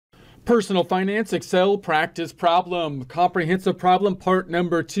Personal Finance Excel Practice Problem. Comprehensive problem part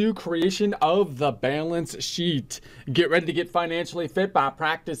number 2, creation of the balance sheet. Get ready to get financially fit by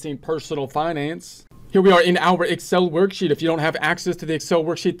practicing personal finance. Here we are in our Excel worksheet. If you don't have access to the Excel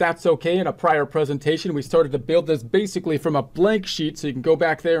worksheet, that's okay. In a prior presentation, we started to build this basically from a blank sheet, so you can go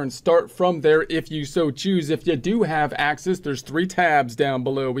back there and start from there if you so choose. If you do have access, there's 3 tabs down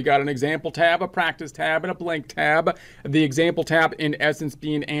below. We got an example tab, a practice tab, and a blank tab. The example tab, in essence,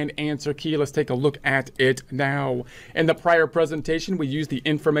 being an answer key. Let's take a look at it now. In the prior presentation, we used the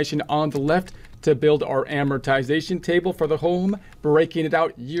information on the left to build our amortization table for the home, breaking it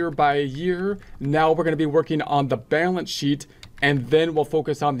out year by year. Now we're going to be working on the balance sheet, and then we'll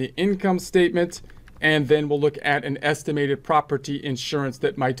focus on the income statement, and then we'll look at an estimated property insurance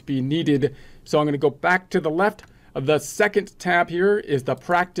that might be needed. So I'm going to go back to the left. The second tab here is the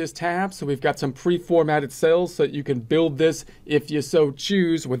practice tab. So we've got some pre-formatted cells so that you can build this if you so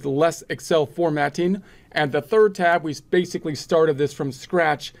choose with less Excel formatting. And the third tab, we basically started this from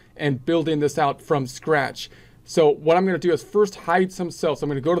scratch and building this out from scratch. So what I'm going to do is first hide some cells. So I'm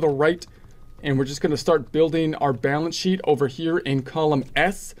going to go to the right, and we're just going to start building our balance sheet over here in column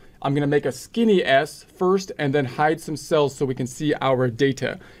S. I'm going to make a skinny S first and then hide some cells so we can see our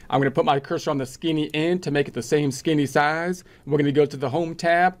data. I'm going to put my cursor on the skinny end to make it the same skinny size. We're going to go to the Home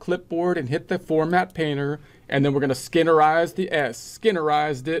tab, Clipboard, and hit the Format Painter. And then we're going to skinnerize the S.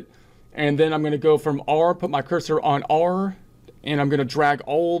 Skinnerized it. And then I'm going to go from R, put my cursor on R, and I'm going to drag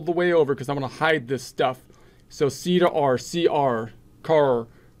all the way over because I'm going to hide this stuff. So C to R, CR,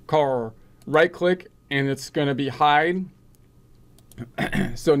 car, right click, and it's going to be hide.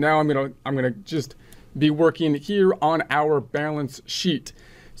 So now I'm gonna just be working here on our balance sheet.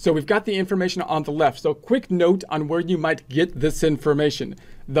 So we've got the information on the left. So quick note on where you might get this information.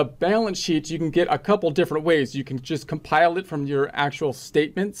 The balance sheet you can get a couple different ways. You can just compile it from your actual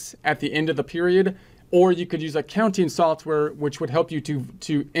statements at the end of the period, or you could use accounting software, which would help you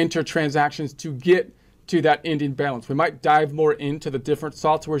to enter transactions to get to that ending balance. We might dive more into the different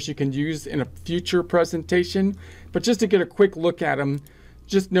softwares you can use in a future presentation, but just to get a quick look at them,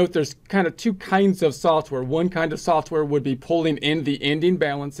 just note there's kind of 2 kinds of software. One kind of software would be pulling in the ending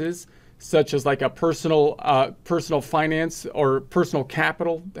balances, such as like a personal finance or personal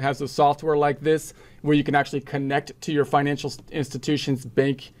capital has a software like this, where you can actually connect to your financial institution's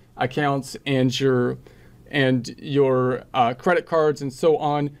bank accounts and your credit cards and so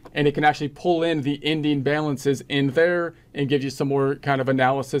on, and it can actually pull in the ending balances in there and give you some more kind of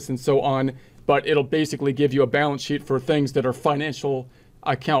analysis and so on. But it'll basically give you a balance sheet for things that are financial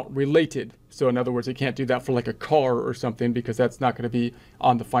account related. So in other words, it can't do that for like a car or something because that's not going to be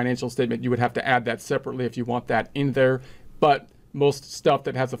on the financial statement. You would have to add that separately if you want that in there. But most stuff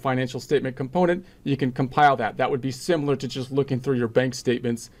that has a financial statement component, you can compile that. That would be similar to just looking through your bank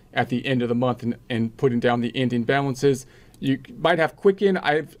statements at the end of the month and putting down the ending balances. You might have Quicken.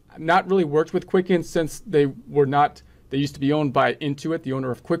 I've not really worked with Quicken since they used to be owned by Intuit, the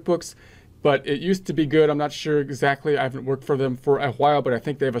owner of QuickBooks, but it used to be good. I'm not sure exactly. I haven't worked for them for a while, but I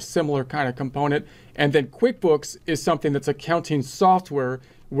think they have a similar kind of component. And then QuickBooks is something that's accounting software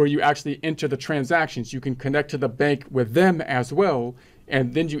where you actually enter the transactions. You can connect to the bank with them as well,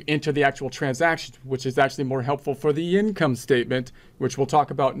 and then you enter the actual transactions, which is actually more helpful for the income statement, which we'll talk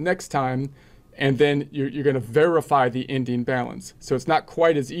about next time. And then you're going to verify the ending balance. So it's not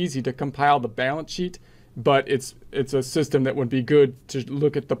quite as easy to compile the balance sheet, but it's a system that would be good to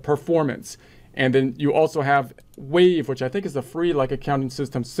look at the performance. And then you also have Wave, which I think is a free accounting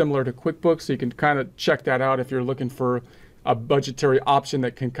system similar to QuickBooks. So you can kind of check that out if you're looking for a budgetary option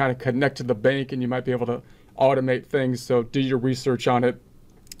that can kind of connect to the bank, and you might be able to automate things. So do your research on it.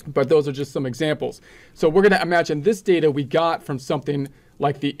 But those are just some examples. So we're going to imagine this data we got from something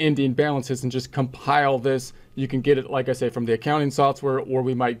like the ending balances and just compile this. You can get it, like I say, from the accounting software, or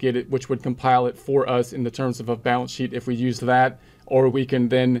we might get it, which would compile it for us in the terms of a balance sheet if we use that, or we can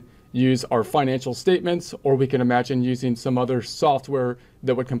then use our financial statements, or we can imagine using some other software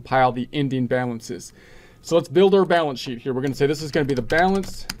that would compile the ending balances. So let's build our balance sheet here. We're going to say this is going to be the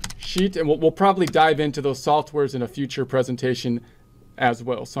balance sheet, and we'll probably dive into those softwares in a future presentation as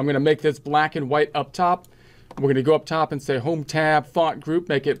well. So I'm going to make this black and white up top. We're going to go up top and say Home tab, font group,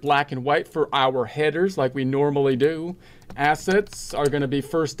 make it black and white for our headers like we normally do. Assets are going to be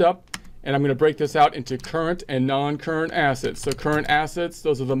first up, and I'm going to break this out into current and non-current assets. So current assets,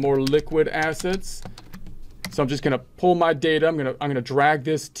 those are the more liquid assets. So I'm just going to pull my data. I'm going to drag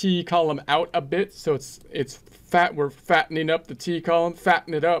this T column out a bit so it's fat. We're fattening up the T column,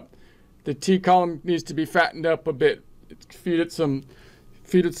 fatten it up. The T column needs to be fattened up a bit. Feed it some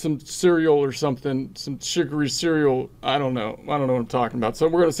feed it some cereal or something, some sugary cereal. I don't know what I'm talking about. So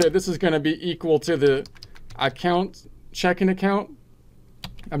we're going to say this is going to be equal to the checking account.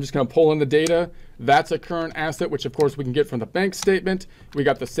 I'm just going to pull in the data. That's a current asset, which of course we can get from the bank statement. We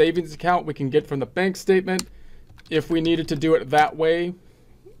got the savings account we can get from the bank statement. If we needed to do it that way,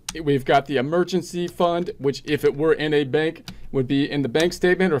 we've got the emergency fund, which if it were in a bank would be in the bank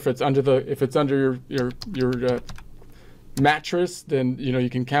statement, or if it's under your mattress, then you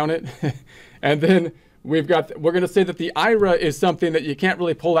can count it. And then we're going to say that the IRA is something that you can't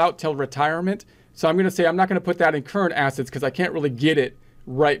really pull out till retirement. So I'm going to say I'm not going to put that in current assets because I can't really get it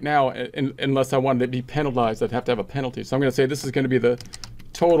right now unless I wanted to be penalized. I'd have to have a penalty. So I'm going to say this is going to be the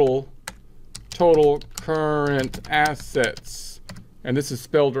total current assets. And this is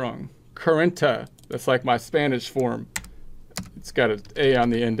spelled wrong. Currenta. That's like my Spanish form. It's got an A on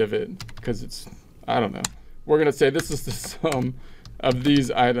the end of it because it's, I don't know. We're going to say this is the sum of these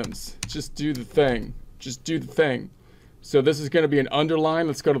items. Just do the thing. Just do the thing. So this is going to be an underline.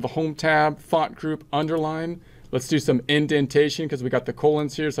 Let's go to the Home tab, Font Group, Underline. Let's do some indentation because we got the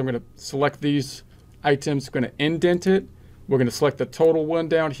colons here. So I'm going to select these items, going to indent it. We're going to select the total one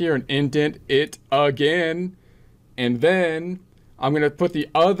down here and indent it again. And then I'm going to put the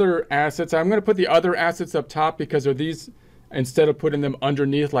other assets. I'm going to put the other assets up top because are these, instead of putting them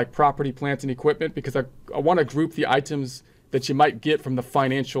underneath like property, plant, and equipment, because I want to group the items that you might get from the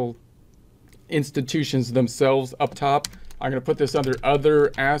financial institutions themselves up top. I'm going to put this under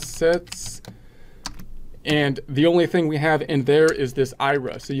other assets. And the only thing we have in there is this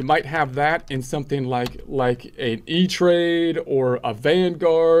IRA. So you might have that in something like an E-Trade or a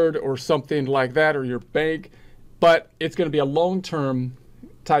Vanguard or something like that, or your bank. But it's going to be a long-term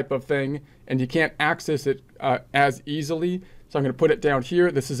type of thing, and you can't access it as easily. So I'm going to put it down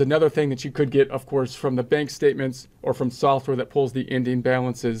here. This is another thing that you could get, of course, from the bank statements or from software that pulls the ending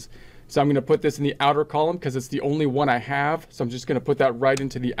balances. So I'm going to put this in the outer column because it's the only one I have. So I'm just going to put that right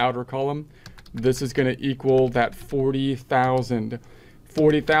into the outer column. This is going to equal that 40,000.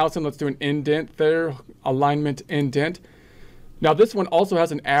 40,000, let's do an indent there, alignment indent. Now this one also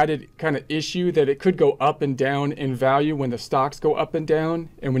has an added kind of issue that it could go up and down in value when the stocks go up and down.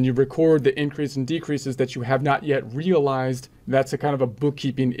 And when you record the increase and decreases that you have not yet realized, that's a kind of a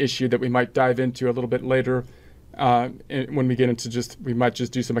bookkeeping issue that we might dive into a little bit later when we get into we might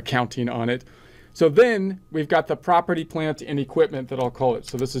just do some accounting on it. So then we've got the property, plant, and equipment that I'll call it.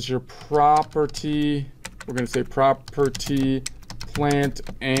 So this is your property, we're going to say property, plant,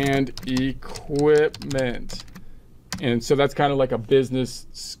 and equipment. And so that's kind of like a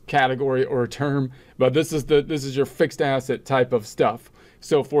business category or a term, but this is your fixed asset type of stuff.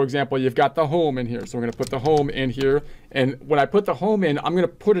 So for example, you've got the home in here. So we're going to put the home in here. And when I put the home in, I'm going to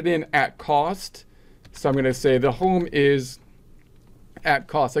put it in at cost. So I'm going to say the home is at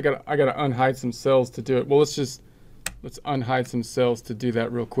cost. I gotta unhide some cells to do it. Well, let's unhide some cells to do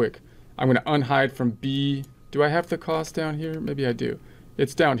that real quick. I'm gonna unhide from B. Do I have the cost down here? Maybe I do.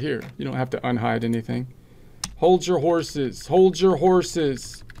 It's down here. You don't have to unhide anything. Hold your horses. Hold your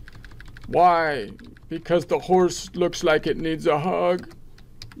horses. Why? Because the horse looks like it needs a hug.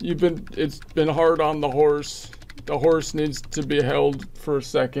 It's been hard on the horse. The horse needs to be held for a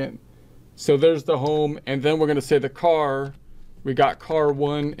second. So there's the home, and then we're gonna say the car. We got car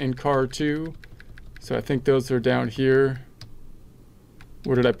 1 and car 2. So I think those are down here.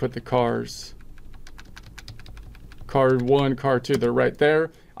 Where did I put the cars? Car 1, car 2, they're right there.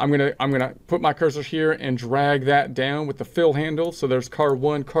 I'm gonna put my cursor here and drag that down with the fill handle. So there's car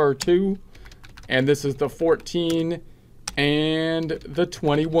 1, car 2, and this is the 14 and the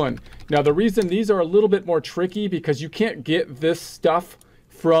 21. Now the reason these are a little bit more tricky because you can't get this stuff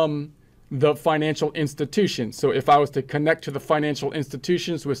from the financial institutions. So if I was to connect to the financial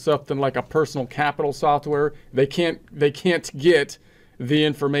institutions with something like a personal capital software, they can't get the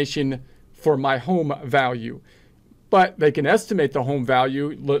information for my home value. But they can estimate the home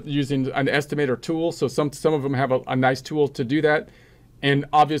value using an estimator tool. So some of them have a nice tool to do that. And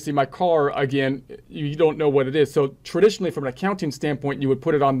obviously my car, again, you don't know what it is. So traditionally from an accounting standpoint, you would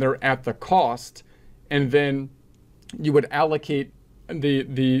put it on there at the cost, and then you would allocate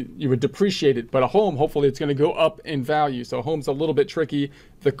you would depreciate it. But a home, hopefully it's going to go up in value. So a home's a little bit tricky.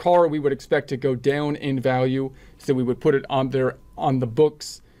 The car we would expect to go down in value. So we would put it on there on the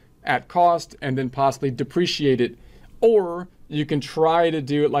books at cost and then possibly depreciate it. Or you can try to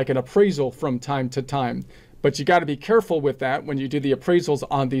do it like an appraisal from time to time. But you got to be careful with that when you do the appraisals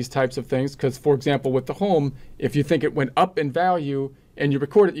on these types of things. Because for example, with the home, if you think it went up in value and you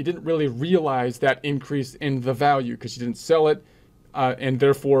record it, you didn't really realize that increase in the value because you didn't sell it. and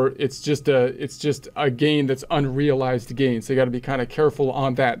therefore it's just a gain that's unrealized gain. So you got to be kind of careful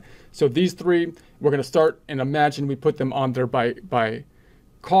on that. So these three, we're going to start and imagine we put them on there by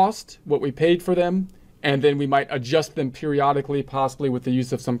cost, what we paid for them, and then we might adjust them periodically, possibly with the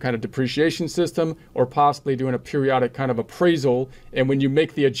use of some kind of depreciation system, or possibly doing a periodic kind of appraisal. And when you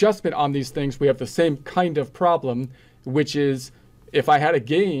make the adjustment on these things, we have the same kind of problem, which is if I had a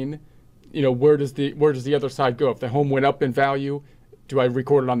gain, you know, where does the other side go? If the home went up in value, do I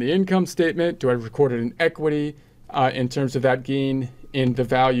record it on the income statement? Do I record it in equity in terms of that gain in the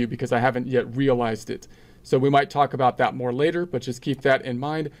value, because I haven't yet realized it? So we might talk about that more later, but just keep that in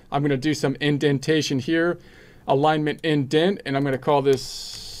mind. I'm going to do some indentation here, alignment indent, and I'm going to call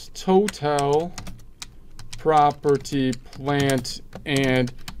this total property, plant,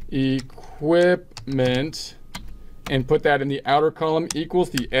 and equipment, and put that in the outer column equals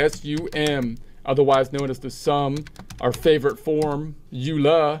the SUM, otherwise known as the sum, our favorite form,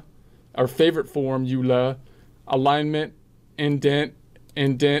 EULA, alignment, indent,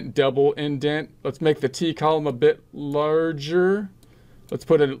 indent, double indent. Let's make the T column a bit larger. Let's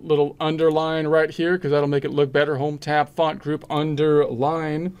put a little underline right here because that'll make it look better. Home tab, font group,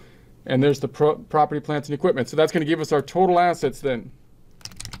 underline. And there's the property, plants, and equipment. So that's going to give us our total assets then.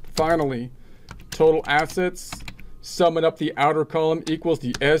 Finally, total assets, summing up the outer column equals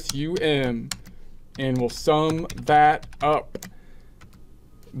the SUM. And we'll sum that up.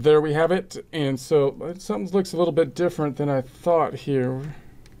 There we have it. And so something looks a little bit different than I thought here.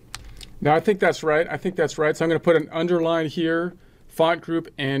 Now I think that's right. So I'm going to put an underline here, font group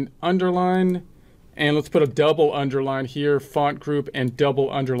and underline. And let's put a double underline here, font group and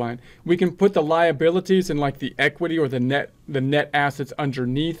double underline. We can put the liabilities in like the equity or the net assets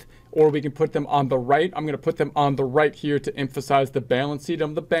underneath, or we can put them on the right. I'm going to put them on the right here to emphasize the balance sheet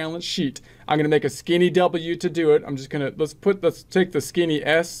of the balance sheet. I'm going to make a skinny W to do it. I'm just going to, let's take the skinny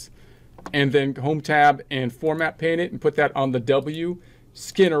S and then home tab and format paint it and put that on the W,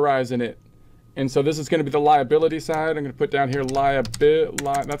 skinnerizing it. And so this is going to be the liability side. I'm going to put down here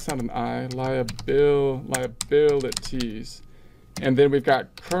that's not an I, liabilities. And then we've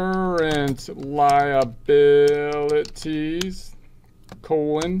got current liabilities,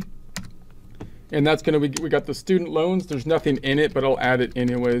 colon. And that's going to be, we got the student loans. There's nothing in it, but I'll add it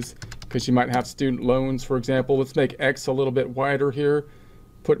anyways because you might have student loans, for example. Let's make X a little bit wider here.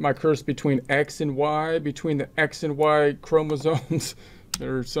 Put my cursor between X and Y, between the X and Y chromosomes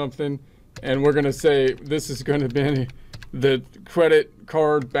or something. And we're going to say this is going to be the credit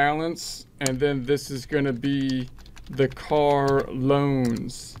card balance, and then this is going to be the car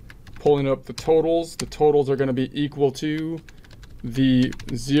loans. Pulling up the totals. The totals are going to be equal to the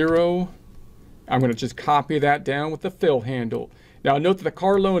 0. I'm going to just copy that down with the fill handle. Now note that the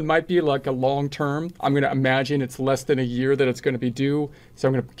car loan might be like a long term. I'm going to imagine it's less than a year that it's going to be due. So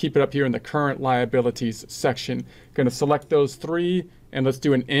I'm going to keep it up here in the current liabilities section. Going to select those three. And let's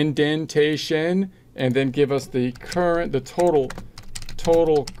do an indentation and then give us the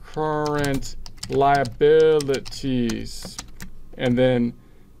total current liabilities. And then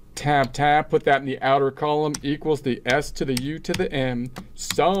tab, put that in the outer column equals the S to the U to the M.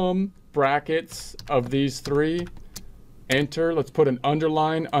 Sum brackets of these three. Enter. Let's put an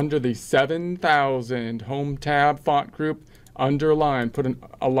underline under the 7,000. Home tab, font group, underline. Put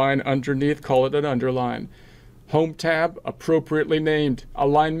a line underneath, call it an underline. Home tab, appropriately named.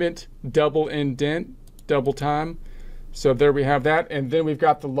 Alignment, double indent, double time. So there we have that. And then we've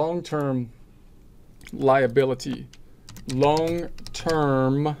got the long-term liability.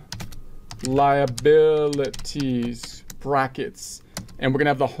 Long-term liabilities, brackets. And we're going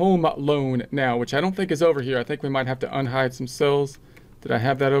to have the home loan now, which I don't think is over here. I think we might have to unhide some cells. Did I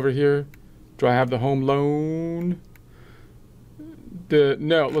have that over here? Do I have the home loan?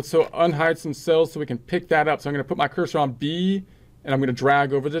 No, let's unhide some cells so we can pick that up. So I'm going to put my cursor on B and I'm going to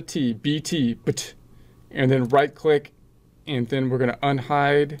drag over the T, BT, and then right click, and then we're going to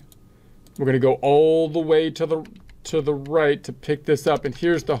unhide. We're going to go all the way to the right to pick this up. And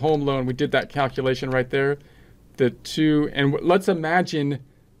here's the home loan. We did that calculation right there. The two, and let's imagine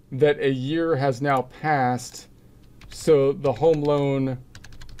that a year has now passed. So the home loan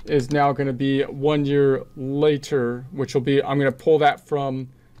is now going to be 1 year later, which will be, I'm going to pull that from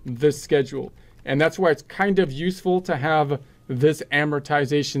this schedule. And that's why it's kind of useful to have this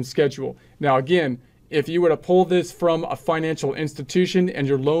amortization schedule. Now, again, if you were to pull this from a financial institution and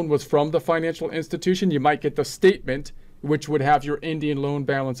your loan was from the financial institution, you might get the statement, which would have your ending loan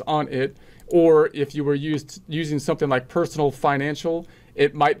balance on it. Or if you were using something like personal financial,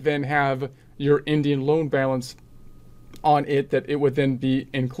 it might then have your ending loan balance on it that it would then be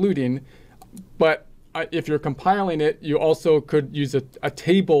including. But if you're compiling it, you also could use a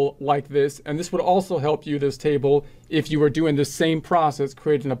table like this, and this would also help you, this table, if you were doing the same process,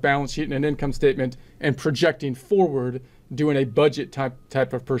 creating a balance sheet and an income statement and projecting forward, doing a budget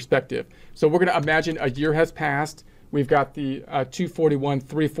type of perspective. So we're going to imagine a year has passed. We've got the 241,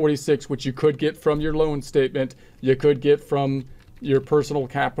 346, which you could get from your loan statement. You could get from your personal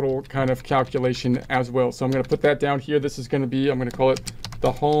capital kind of calculation as well. So I'm going to put that down here. This is going to be, I'm going to call it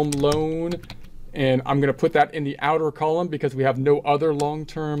the home loan. And I'm going to put that in the outer column because we have no other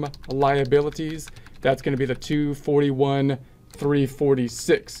long-term liabilities. That's going to be the 241,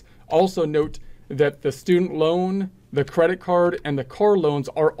 346. Also note that the student loan, the credit card, and the car loans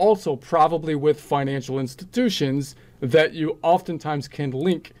are also probably with financial institutions that you oftentimes can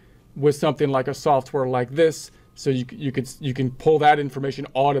link with something like a software like this. So you can pull that information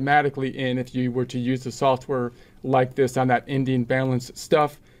automatically in if you were to use the software like this on that ending balance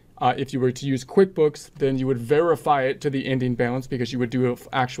stuff. If you were to use QuickBooks, then you would verify it to the ending balance because you would do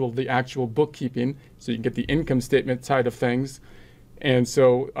the actual bookkeeping, so you can get the income statement side of things. And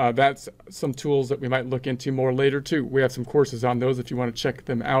so that's some tools that we might look into more later too. We have some courses on those if you want to check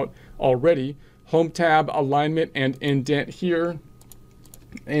them out already. Home tab, alignment, and indent here.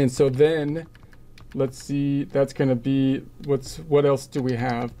 And so then, let's see, that's going to be, what else do we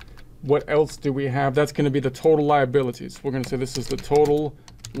have? What else do we have? That's going to be the total liabilities. We're going to say this is the total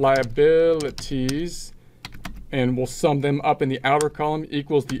liabilities, and we'll sum them up in the outer column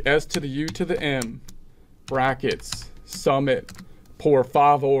equals the S to the U to the M. Brackets, sum it, por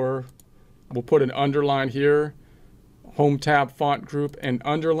favor. We'll put an underline here, home tab, font group, and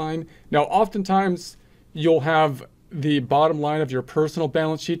underline. Now, oftentimes you'll have the bottom line of your personal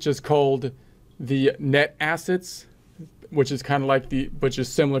balance sheet just called the net assets, which is kind of like which is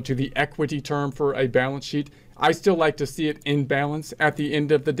similar to the equity term for a balance sheet. I still like to see it in balance at the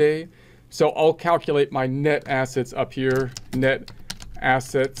end of the day. So I'll calculate my net assets up here, net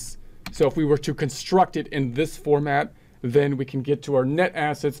assets. So if we were to construct it in this format, then we can get to our net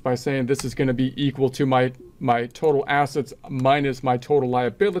assets by saying this is going to be equal to my total assets minus my total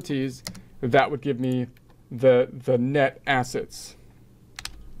liabilities. That would give me the net assets.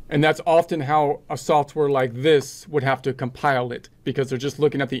 And that's often how a software like this would have to compile it, because they're just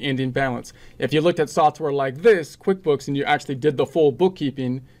looking at the ending balance. If you looked at software like this, QuickBooks, and you actually did the full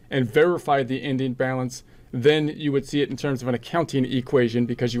bookkeeping and verified the ending balance, then you would see it in terms of an accounting equation,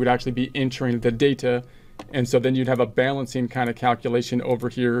 because you would actually be entering the data. And so then you'd have a balancing kind of calculation over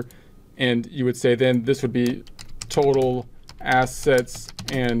here. And you would say then this would be total assets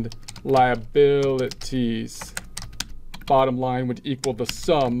and liabilities. Bottom line would equal the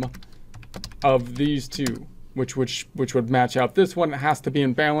sum of these two, which would match out. This one has to be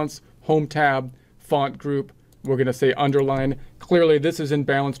in balance. Home tab, font group, we're going to say underline. Clearly this is in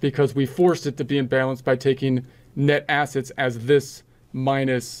balance because we forced it to be in balance by taking net assets as this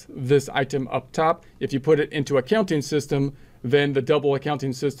minus this item up top. If you put it into accounting system, then the double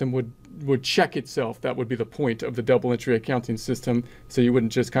accounting system would check itself. That would be the point of the double entry accounting system. So you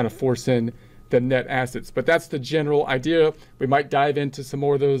wouldn't just kind of force in the net assets. But that's the general idea. We might dive into some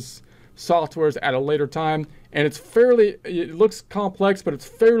more of those softwares at a later time. And it looks complex, but it's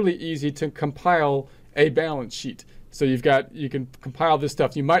fairly easy to compile a balance sheet. So you can compile this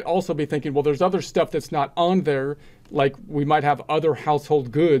stuff. You might also be thinking, well, there's other stuff that's not on there. Like we might have other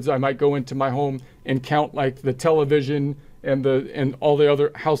household goods. I might go into my home and count like the television and all the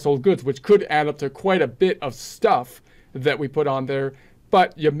other household goods, which could add up to quite a bit of stuff that we put on there.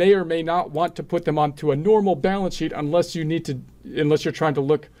 But you may or may not want to put them onto a normal balance sheet unless you're trying to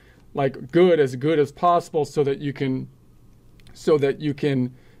look like good as possible so that you can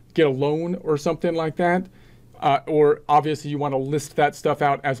get a loan or something like that. Or obviously you want to list that stuff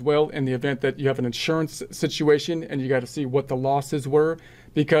out as well in the event that you have an insurance situation and you got to see what the losses were,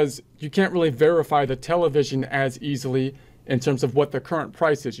 because you can't really verify the television as easily in terms of what the current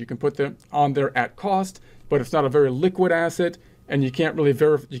price is. You can put them on there at cost, but it's not a very liquid asset. And you can't really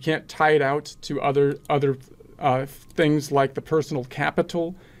you can't tie it out to other things like the personal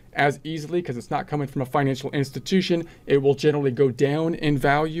capital as easily because it's not coming from a financial institution. It will generally go down in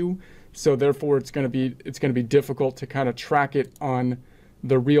value, so therefore it's going to be difficult to kind of track it on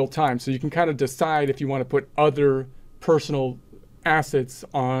the real time. So you can kind of decide if you want to put other personal assets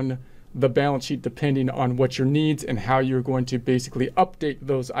on the balance sheet depending on what your needs and how you're going to basically update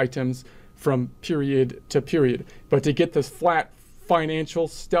those items from period to period. But to get this flat financial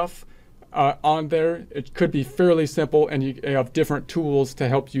stuff on there, it could be fairly simple, and you have different tools to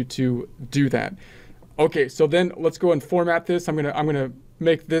help you to do that. Okay, so then let's go and format this. I'm gonna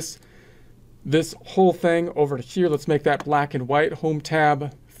make this whole thing over to here. Let's make that black and white. Home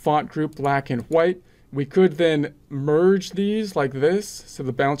tab, font group, black and white. We could then merge these like this, so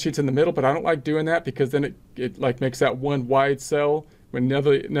the balance sheet's in the middle, but I don't like doing that because then it like makes that one wide cell when none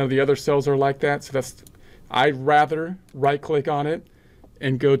of the other cells are like that. So I'd rather right click on it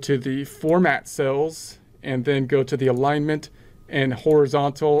and go to the format cells and then go to the alignment and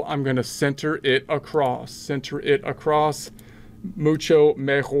horizontal. I'm going to center it across, mucho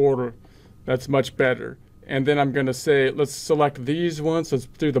mejor. That's much better. And then I'm going to say, let's select these ones. Let's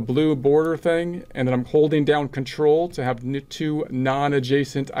do the blue border thing. And then I'm holding down Control to have two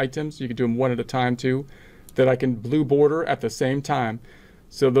non-adjacent items. You can do them one at a time too, that I can blue border at the same time.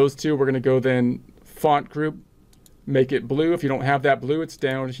 So those two, we're going to go then font group, make it blue. If you don't have that blue, it's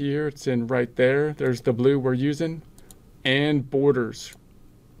down here. It's in right there. There's the blue we're using. And borders.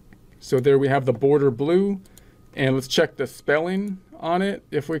 So there we have the border blue. And let's check the spelling on it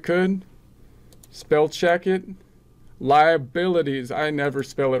if we could. Spell check it. Liabilities. I never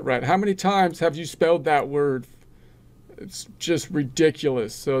spell it right. How many times have you spelled that word? It's just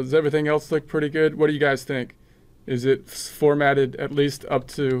ridiculous. So does everything else look pretty good? What do you guys think? Is it formatted at least up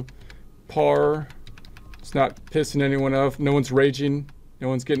to par? It's not pissing anyone off. No one's raging. No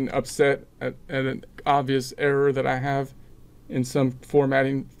one's getting upset at an obvious error that I have in some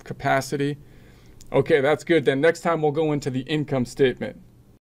formatting capacity. Okay, that's good. Then next time we'll go into the income statement.